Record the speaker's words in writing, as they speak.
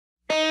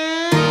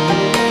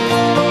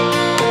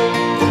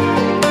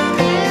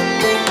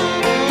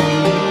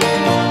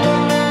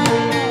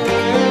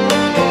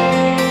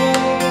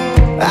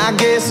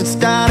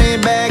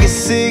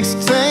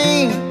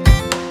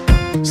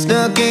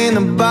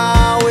in the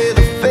bar with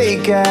a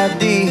fake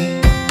ID.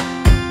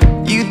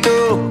 You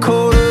throw a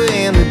quarter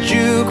in the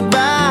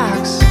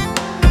jukebox.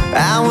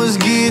 I was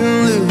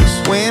getting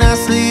loose when I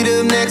slid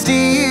up next to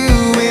you,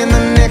 and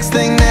the next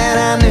thing that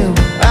I knew,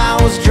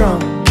 I was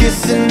drunk,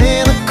 kissing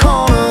in the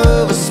corner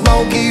of a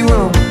smoky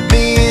room,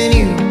 me and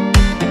you.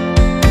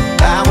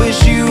 I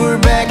wish you were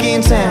back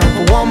in town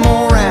for one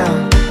more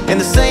round in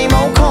the same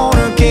old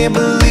corner. Can't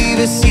believe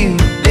it's you.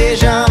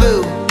 Déjà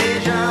vu.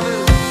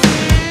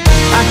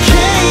 I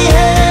can't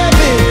help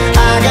it, I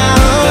got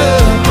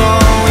up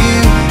on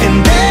you in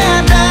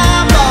that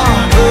dive bar,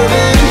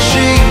 bourbon and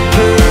cheap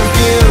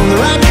perfume, the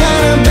right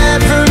kind of bad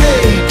for me.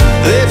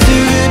 They're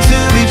too good to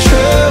be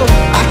true.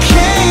 I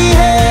can't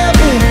help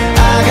it,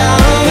 I got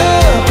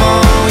up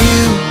on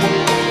you.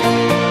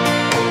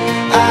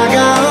 I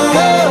got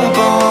up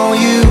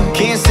on you.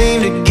 Can't seem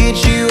to get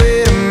you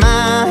out of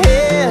my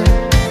head.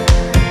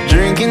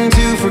 Drinking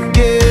to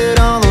forget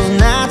all those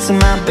nights in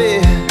my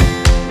bed.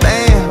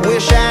 Man,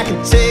 wish I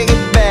could take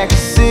it back to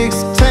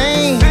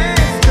 16.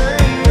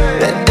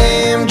 That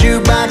damn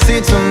jukebox,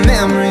 it's a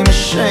memory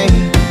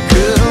machine.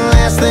 'Cause the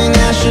last thing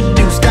I should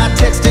do, start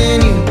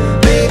texting you.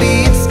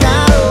 Baby, it's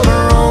not over,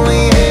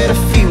 only had a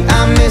few.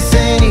 I'm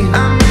missing you.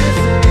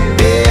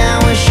 Yeah, I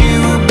wish you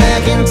were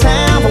back in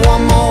town for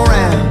one more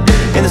round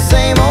in the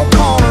same old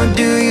corner.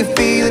 Do you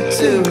feel it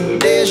too?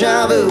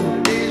 Déjà vu.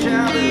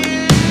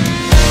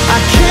 I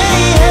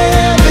can't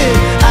help it,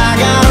 I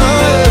got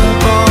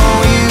up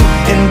on you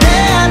in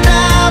that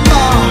dive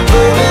bar,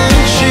 bourbon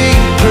and cheap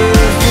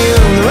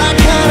perfume, the right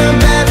kind of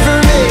bad for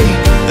me.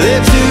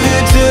 They're too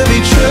good to be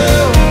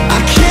true. I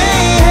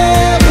can't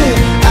help it,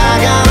 I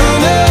got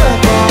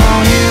up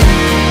on you.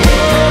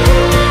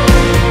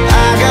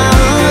 I got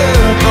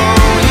up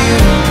on you.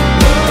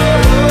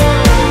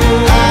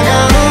 I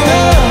got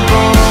up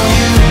on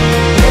you.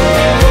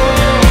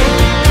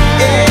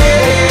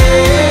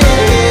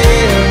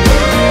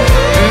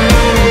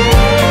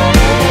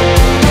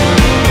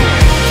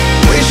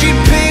 Wish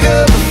you'd pick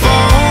up the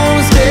phone,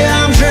 instead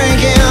I'm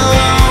drinking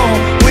alone.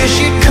 Wish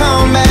you'd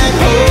come back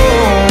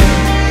home.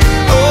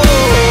 Oh,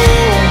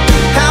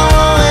 how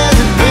long has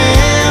it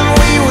been?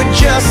 We were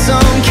just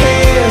some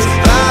kids,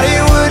 thought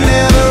it would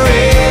never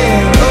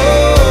end. Oh,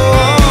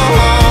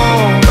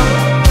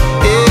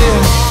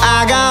 yeah, I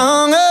got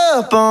hung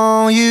up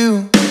on you.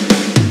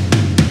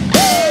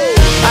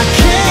 I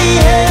can't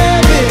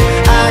help it,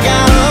 I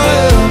got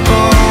up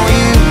on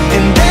you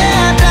in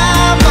that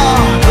dive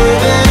bar,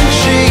 bourbon and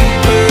cheap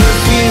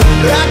perfume,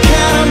 right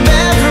kind of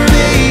bad for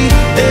me.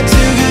 They're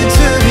too good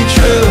to be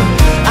true.